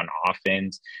chip on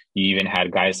offense. You even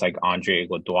had guys like Andre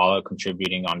Iguodala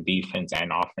contributing on defense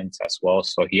and offense as well.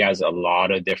 So he has a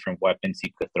lot of different weapons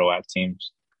he could throw at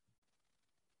teams.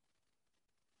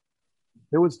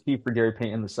 It was key for Gary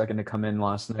Payton II to come in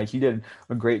last night. He did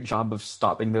a great job of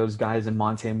stopping those guys in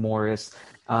Monte Morris,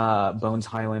 Bones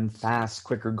Highland, fast,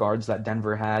 quicker guards that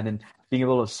Denver had, and being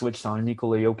able to switch on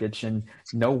Nikola Jokic and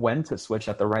know when to switch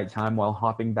at the right time while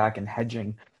hopping back and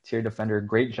hedging to your defender.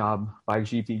 Great job by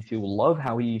GP2. Love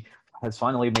how he has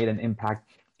finally made an impact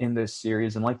in this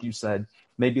series. And like you said,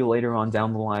 maybe later on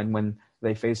down the line when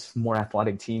they face more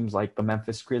athletic teams like the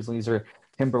Memphis Grizzlies or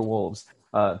Timberwolves,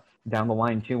 down the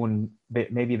line too, when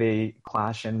maybe they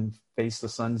clash and face the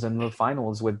Suns in the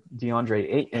finals with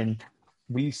DeAndre Ayton,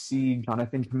 we see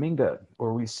Jonathan Kuminga,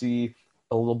 or we see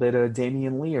a little bit of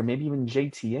Damian Lee, or maybe even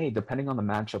JTA, depending on the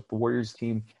matchup. The Warriors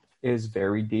team is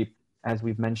very deep, as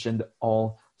we've mentioned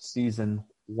all season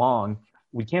long.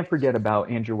 We can't forget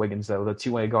about Andrew Wiggins, though, the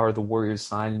two-way guard the Warriors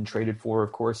signed and traded for,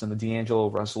 of course, in the D'Angelo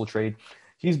Russell trade.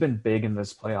 He's been big in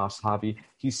this playoffs, Javi.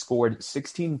 He scored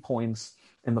 16 points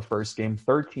in the first game,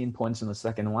 13 points in the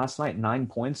second, and last night, 9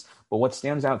 points. But what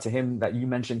stands out to him that you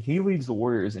mentioned, he leads the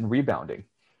Warriors in rebounding.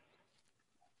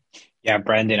 Yeah,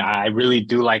 Brandon, I really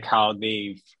do like how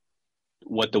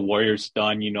what the Warriors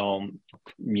done,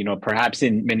 perhaps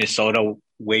in Minnesota,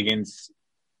 Wiggins,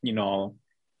 you know,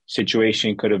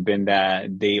 situation could have been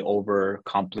that they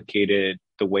overcomplicated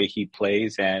the way he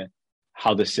plays and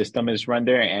how the system is run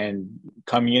there. And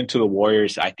coming into the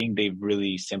Warriors, I think they've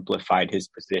really simplified his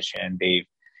position.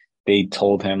 They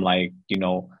told him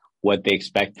what they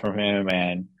expect from him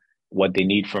and what they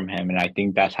need from him. And I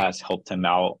think that has helped him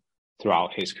out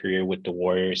throughout his career with the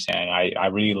Warriors. And I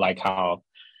really like how,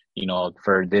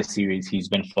 for this series, he's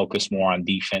been focused more on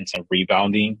defense and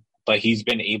rebounding, but he's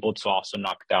been able to also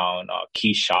knock down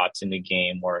key shots in the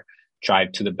game or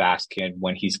drive to the basket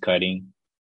when he's cutting.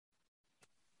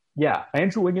 Yeah,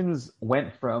 Andrew Wiggins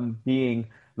went from being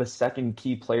the second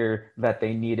key player that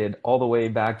they needed all the way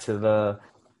back to the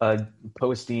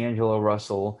post D'Angelo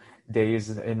Russell days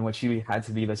in which he had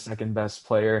to be the second best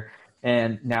player.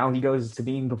 And now he goes to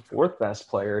being the fourth best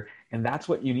player, and that's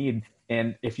what you need.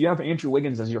 And if you have Andrew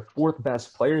Wiggins as your fourth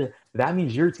best player, that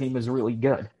means your team is really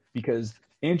good because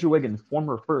Andrew Wiggins,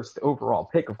 former first overall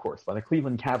pick, of course, by the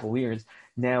Cleveland Cavaliers,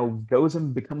 now goes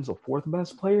and becomes the fourth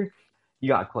best player. You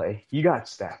got Clay, you got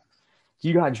Steph,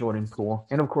 you got Jordan Poole,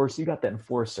 and of course, you got the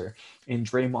enforcer in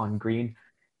Draymond Green.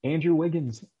 Andrew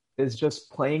Wiggins is just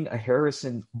playing a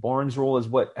Harrison Barnes role, is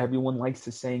what everyone likes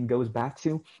to say and goes back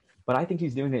to. But I think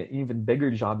he's doing an even bigger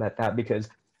job at that because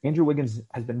Andrew Wiggins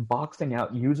has been boxing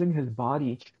out, using his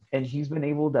body, and he's been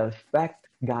able to affect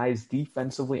guys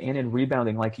defensively and in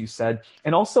rebounding, like you said.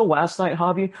 And also last night,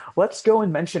 Javi, let's go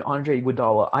and mention Andre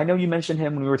Iguodala. I know you mentioned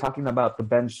him when we were talking about the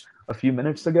bench a few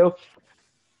minutes ago.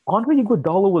 Andre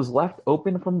Iguodala was left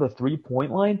open from the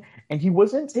three-point line, and he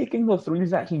wasn't taking the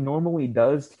threes that he normally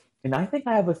does. And I think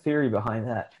I have a theory behind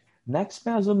that. Neck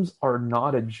spasms are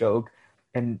not a joke,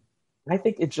 and I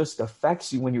think it just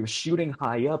affects you when you're shooting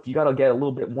high up. You got to get a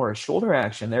little bit more shoulder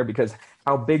action there because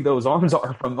how big those arms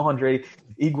are from Andre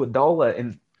Iguodala.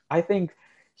 And I think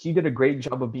he did a great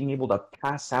job of being able to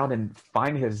pass out and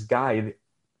find his guy.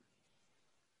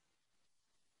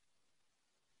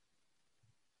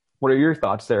 What are your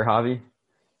thoughts there, Javi?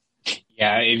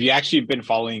 Yeah, if you actually been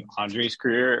following Andre's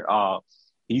career,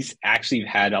 he's actually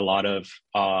had a lot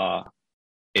of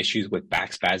issues with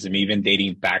back spasm, even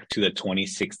dating back to the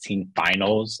 2016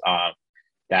 finals.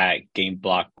 That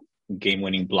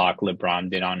game-winning block LeBron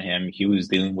did on him, he was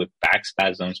dealing with back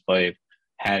spasms. But if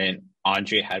hadn't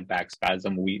Andre had back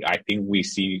spasm, I think we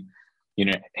see,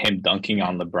 him dunking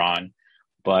on LeBron.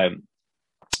 But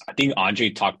I think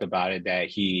Andre talked about it that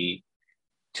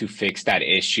to fix that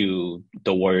issue,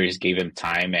 the Warriors gave him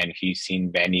time, and he's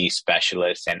seen many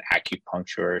specialists and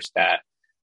acupuncturists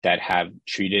that have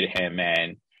treated him,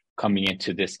 and coming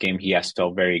into this game, he has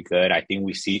felt very good. I think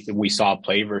we saw a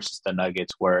play versus the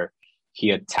Nuggets where he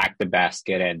attacked the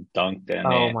basket and dunked them.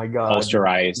 Oh my God.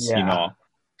 Posterized, yeah.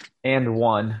 And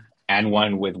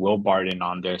won with Will Barton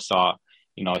on there. So,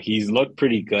 he's looked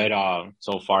pretty good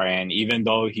so far. And even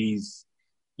though he's,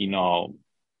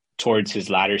 towards his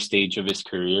latter stage of his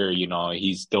career,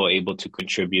 he's still able to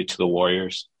contribute to the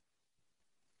Warriors.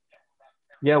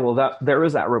 Yeah, well, there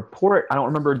was that report. I don't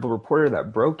remember the reporter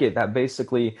that broke it. That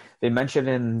basically they mentioned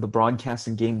in the broadcast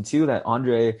in Game 2 that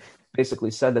Andre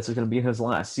basically said this is going to be his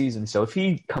last season. So if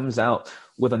he comes out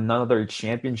with another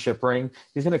championship ring,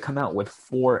 he's going to come out with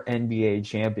 4 NBA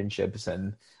championships.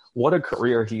 And what a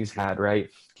career he's had,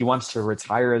 right? He wants to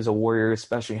retire as a Warrior,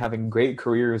 especially having great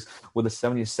careers with the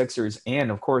 76ers and,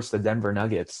 of course, the Denver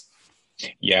Nuggets.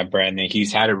 Yeah, Brandon,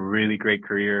 he's had a really great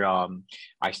career.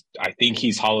 I think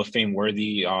he's Hall of Fame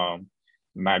worthy.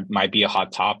 Might be a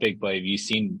hot topic, but if you've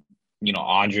seen,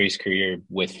 Andre's career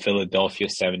with Philadelphia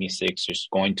 76ers,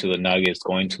 going to the Nuggets,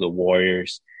 going to the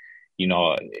Warriors,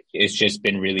 it's just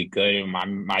been really good.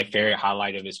 My favorite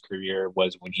highlight of his career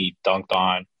was when he dunked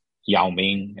on Yao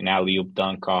Ming, an alley-oop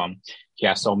dunk. He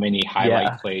has so many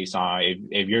highlight plays.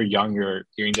 If you're younger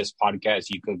hearing this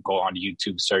podcast, you could go on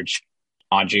YouTube, search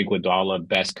Andre Iguodala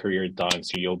best career dunks.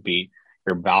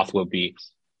 Your mouth will be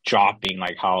dropping,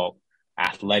 like how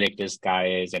athletic this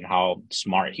guy is and how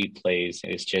smart he plays.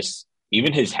 It's just,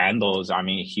 even his handles. I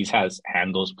mean, he has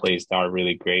handles plays that are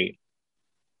really great.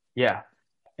 Yeah.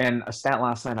 And a stat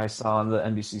last night I saw on the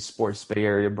NBC Sports Bay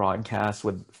Area broadcast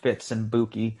with Fitz and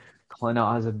Buki, Clint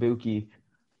Azabuki,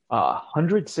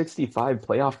 165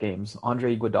 playoff games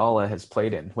Andre Iguodala has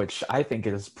played in, which I think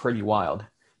is pretty wild.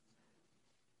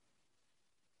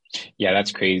 Yeah,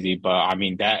 that's crazy. But I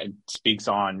mean, that speaks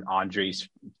on Andre's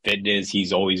fitness.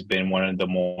 He's always been one of the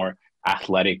more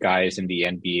athletic guys in the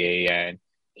NBA. And,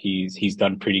 He's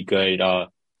done pretty good,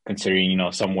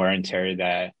 considering, some wear and tear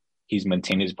that he's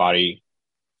maintained his body.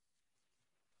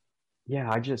 Yeah,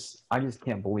 I just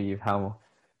can't believe how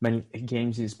many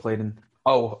games he's played in.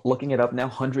 Oh, looking it up now,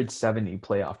 170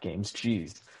 playoff games.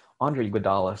 Jeez. Andre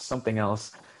Iguodala, something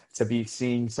else to be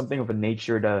seeing, something of a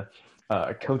nature to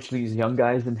coach these young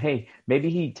guys. And hey, maybe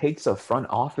he takes a front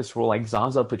office role like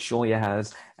Zaza Pachulia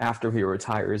has after he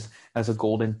retires as a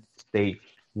Golden State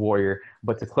Warrior.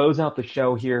 But to close out the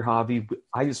show here, Javi,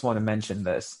 I just want to mention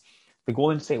this. The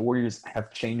Golden State Warriors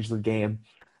have changed the game.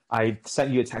 I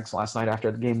sent you a text last night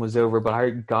after the game was over, but I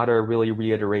gotta really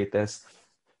reiterate this.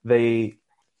 They,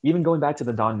 even going back to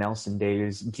the Don Nelson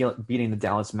days, beating the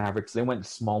Dallas Mavericks, they went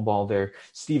small ball there.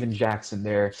 Steven Jackson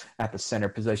there at the center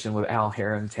position with Al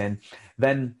Harrington.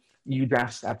 Then you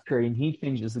draft Steph Curry, and he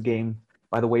changes the game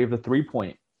by the way of the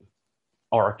three-point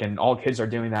arc, and all kids are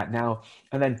doing that now.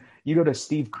 And then you go to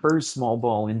Steve Kerr's small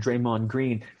ball and Draymond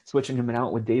Green, switching him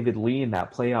out with David Lee in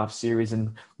that playoff series,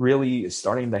 and really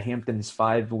starting the Hamptons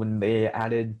Five when they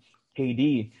added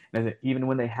KD, and even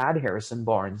when they had Harrison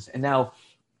Barnes. And now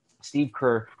Steve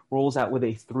Kerr rolls out with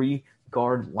a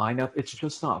three-guard lineup. It's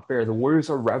just not fair. The Warriors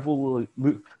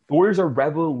are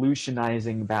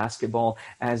revolutionizing basketball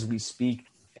as we speak.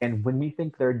 And when we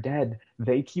think they're dead,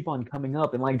 they keep on coming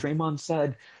up. And like Draymond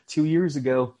said 2 years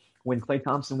ago, when Klay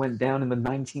Thompson went down in the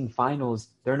 19 finals,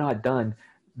 they're not done.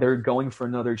 They're going for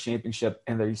another championship,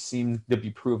 and they seem to be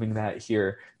proving that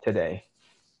here today.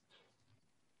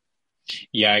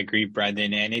 Yeah, I agree,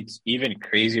 Brandon. And it's even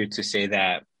crazier to say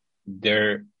that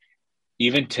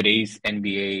even today's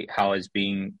NBA, how it's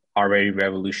being already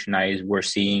revolutionized, we're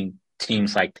seeing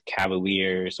teams like the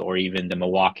Cavaliers or even the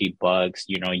Milwaukee Bucks.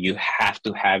 You have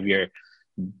to have your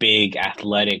big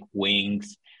athletic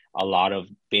wings, a lot of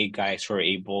big guys who are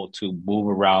able to move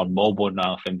around, mobile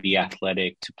enough, and be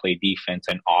athletic to play defense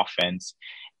and offense.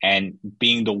 And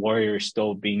being the Warriors,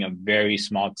 still being a very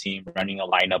small team, running a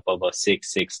lineup of a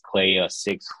 6'6" Klay, a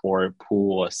 6'4"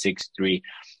 Poole, a 6'3"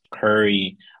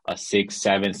 Curry, a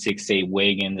 6'7", 6'8"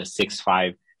 Wiggins, a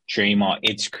 6'5" Draymond.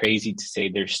 It's crazy to say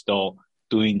they're still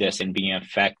doing this and being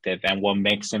effective. And what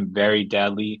makes them very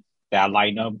deadly, that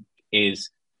lineup, is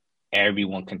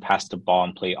everyone can pass the ball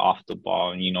and play off the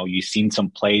ball. And, you've seen some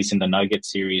plays in the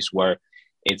Nuggets series where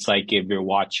it's like if you're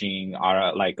watching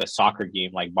like a soccer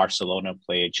game, like Barcelona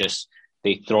play,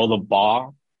 they throw the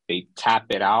ball, they tap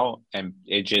it out, and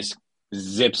it just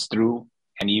zips through.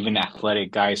 And even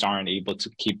athletic guys aren't able to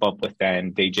keep up with that.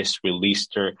 And they just release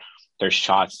their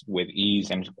shots with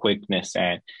ease and quickness.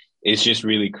 And it's just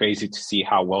really crazy to see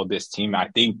how well this team, I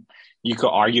think you could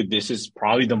argue this is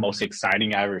probably the most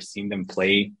exciting I've ever seen them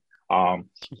play.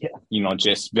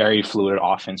 Just very fluid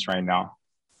offense right now.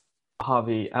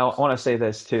 Javi, I want to say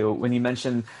this too. When you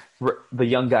mentioned the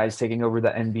young guys taking over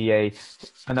the NBA,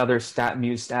 another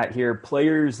news stat here,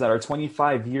 players that are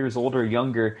 25 years old or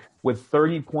younger with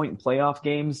 30-point playoff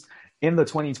games in the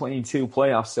 2022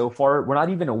 playoffs so far. We're not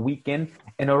even a week in,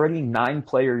 and already 9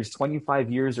 players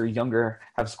 25 years or younger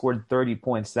have scored 30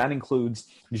 points. That includes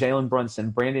Jalen Brunson,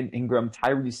 Brandon Ingram,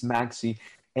 Tyrese Maxey,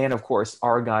 and of course,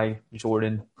 our guy,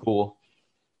 Jordan Poole.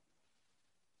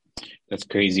 That's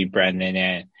crazy,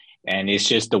 Brandon. And it's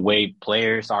just the way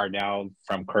players are now,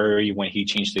 from Curry when he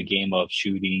changed the game of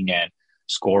shooting and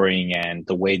scoring, and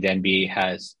the way the NBA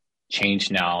has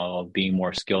changed now of being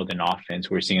more skilled in offense.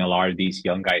 We're seeing a lot of these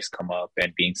young guys come up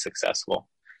and being successful.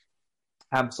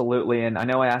 Absolutely. And I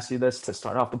know I asked you this to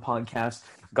start off the podcast,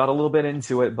 got a little bit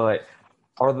into it, but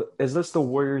is this the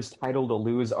Warriors' title to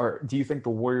lose? Or do you think the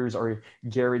Warriors are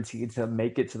guaranteed to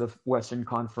make it to the Western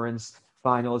Conference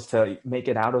Finals, to make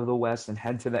it out of the West and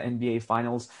head to the NBA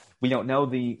Finals? We don't know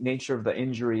the nature of the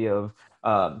injury of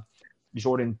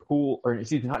Jordan Poole, or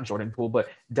excuse me, not Jordan Poole, but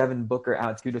Devin Booker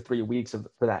out 2 to 3 weeks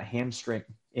for that hamstring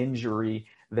injury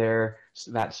there,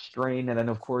 that strain. And then,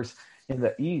 of course, in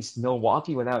the East,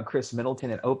 Milwaukee without Chris Middleton,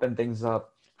 it opened things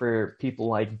up for people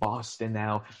like Boston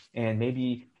now. And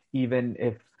maybe even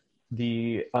if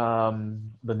the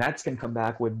Nets can come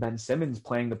back with Ben Simmons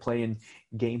playing the play in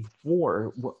Game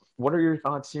 4. What are your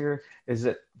thoughts here? Is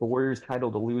it the Warriors'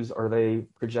 title to lose? Are they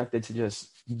projected to just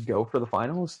go for the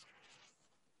finals?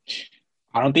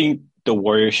 I don't think the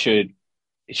Warriors it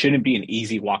shouldn't be an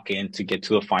easy walk in to get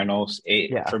to the finals.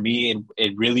 For me,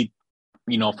 it really,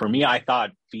 for me, I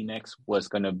thought Phoenix was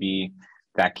going to be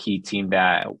that key team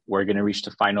that we're going to reach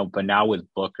the final. But now with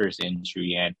Booker's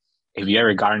injury, and if you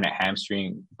ever gotten a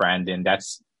hamstring, Brandon,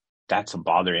 that's a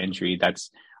bother injury.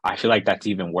 I feel like that's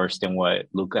even worse than what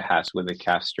Luka has with a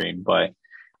calf strain. But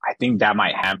I think that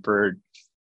might hamper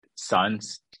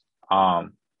Suns.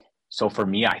 So for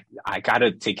me, I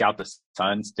gotta take out the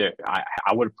Suns.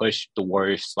 I would push the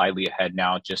Warriors slightly ahead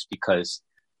now, just because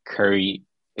Curry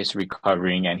is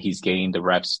recovering and he's getting the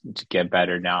reps to get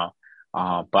better now.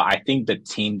 But I think the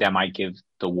team that might give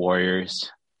the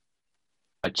Warriors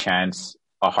a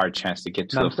hard chance to get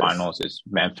to the finals is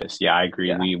Memphis. Yeah, I agree.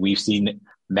 Yeah. We've seen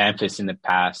Memphis in the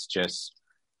past just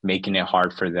making it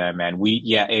hard for them, and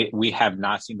we have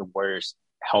not seen the Warriors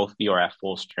healthy or at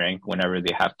full strength whenever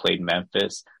they have played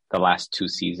Memphis the last 2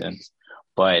 seasons.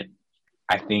 But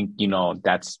I think,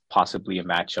 that's possibly a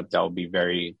matchup that will be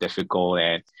very difficult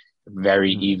and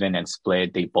very even and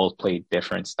split. They both play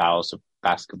different styles of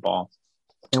basketball.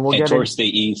 And we'll get towards the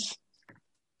East.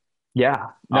 Yeah.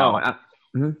 No.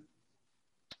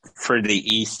 For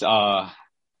the East, I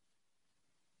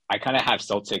kind of have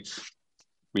Celtics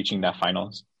reaching that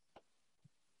finals.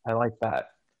 I like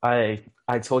that. I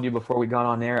told you before we got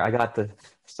on air, I got the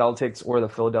Celtics or the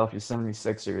Philadelphia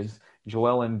 76ers.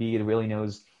 Joel Embiid really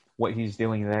knows what he's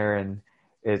doing there, and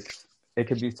it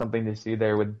could be something to see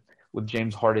there with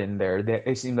James Harden there.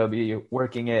 They seem to be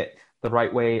working it the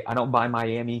right way. I don't buy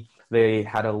Miami. They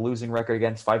had a losing record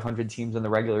against 500 teams in the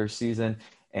regular season,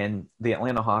 and the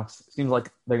Atlanta Hawks seems like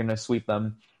they're going to sweep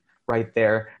them right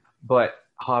there. But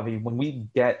Javi, when we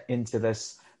get into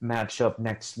this matchup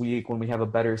next week, when we have a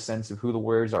better sense of who the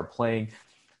Warriors are playing,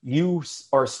 you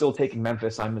are still taking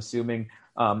Memphis, I'm assuming.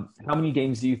 How many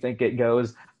games do you think it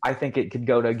goes? I think it could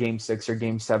go to Game 6 or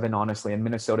Game 7, honestly, and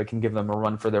Minnesota can give them a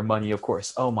run for their money, of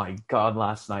course. Oh, my God,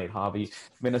 last night, Javi.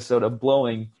 Minnesota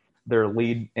blowing their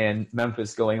lead and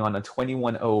Memphis going on a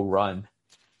 21-0 run.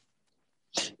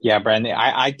 Yeah, Brandon,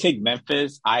 I take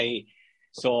Memphis.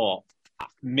 So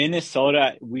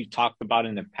Minnesota, we've talked about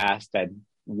in the past that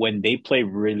when they play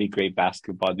really great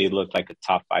basketball, they look like a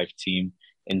top 5 team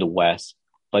in the West.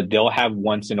 But they'll have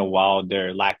once in a while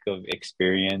their lack of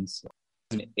experience,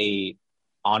 a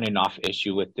on and off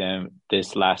issue with them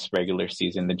this last regular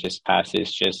season that just passed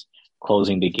is just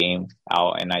closing the game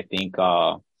out. And I think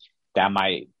that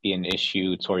might be an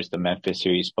issue towards the Memphis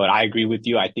series. But I agree with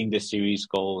you. I think the series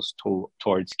goes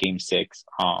towards Game 6.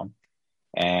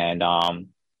 And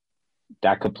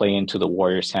that could play into the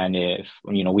Warriors' hand if,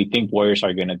 we think Warriors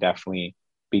are going to definitely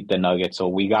beat the Nuggets. So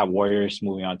we got Warriors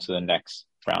moving on to the next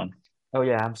round. Oh,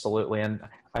 yeah, absolutely. And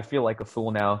I feel like a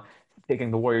fool now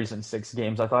taking the Warriors in 6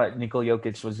 games. I thought Nikola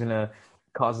Jokic was going to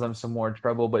cause them some more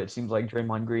trouble, but it seems like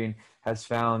Draymond Green has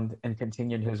found and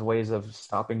continued his ways of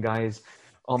stopping guys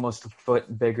almost a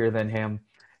foot bigger than him.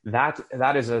 That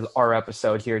is our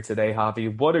episode here today,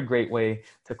 Javi. What a great way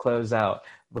to close out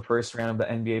the first round of the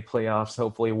NBA playoffs.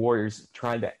 Hopefully Warriors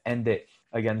try to end it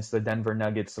against the Denver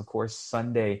Nuggets. Of course,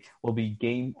 Sunday will be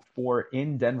Game 4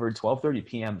 in Denver, 12:30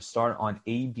 p.m. start on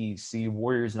ABC.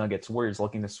 Warriors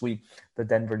looking to sweep the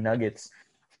Denver Nuggets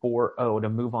 4-0 to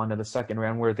move on to the second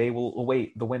round, where they will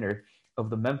await the winner of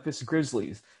the Memphis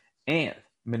Grizzlies and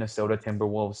Minnesota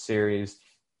Timberwolves series.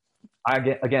 I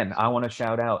want to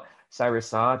shout out Cyrus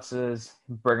Saatsas,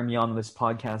 bringing me on this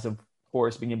podcast, of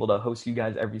course, being able to host you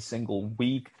guys every single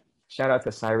week. Shout out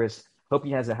to Cyrus. Hope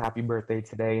he has a happy birthday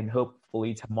today, and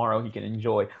hopefully tomorrow he can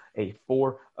enjoy a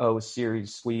 4-0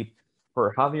 series sweep.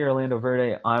 For Javier Orlando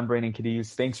Verde, I'm Brandon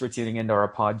Cadiz. Thanks for tuning into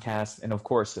our podcast. And of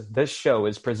course, this show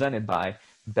is presented by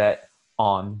Bet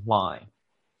Online.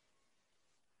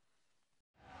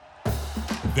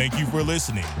 Thank you for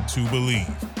listening to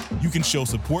Believe. You can show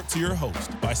support to your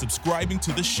host by subscribing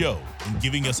to the show and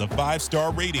giving us a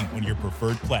 5-star rating on your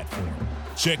preferred platform.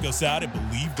 Check us out at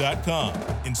Believe.com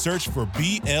and search for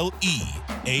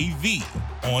BLEAV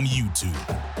on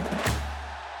YouTube.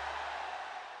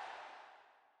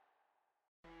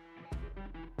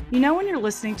 You know when you're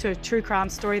listening to a true crime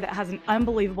story that has an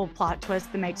unbelievable plot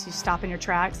twist that makes you stop in your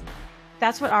tracks?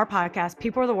 That's what our podcast,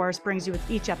 People Are the Worst, brings you with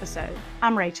each episode.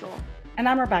 I'm Rachel. And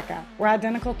I'm Rebecca. We're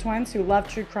identical twins who love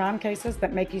true crime cases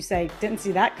that make you say, didn't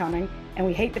see that coming, and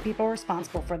we hate the people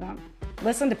responsible for them.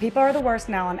 Listen to People Are the Worst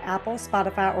now on Apple,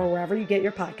 Spotify, or wherever you get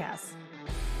your podcasts.